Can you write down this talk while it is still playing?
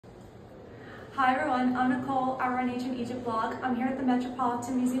Hi everyone, I'm Nicole. I run AncientEgyptBlog. I'm here at the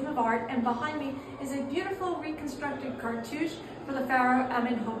Metropolitan Museum of Art, and behind me is a beautiful reconstructed cartouche for the Pharaoh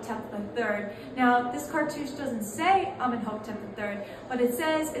Amenhotep III. Now, this cartouche doesn't say Amenhotep III. What it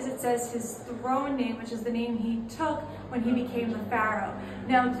says is his throne name, which is the name he took when he became the Pharaoh.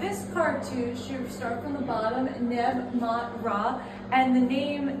 Now, this cartouche, you start from the bottom, Nebmaatra, and the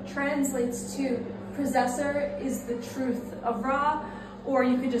name translates to Possessor is the truth of Ra, or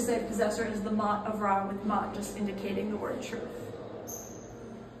you could just say Possessor is the Maat of Ra, with Maat just indicating the word truth.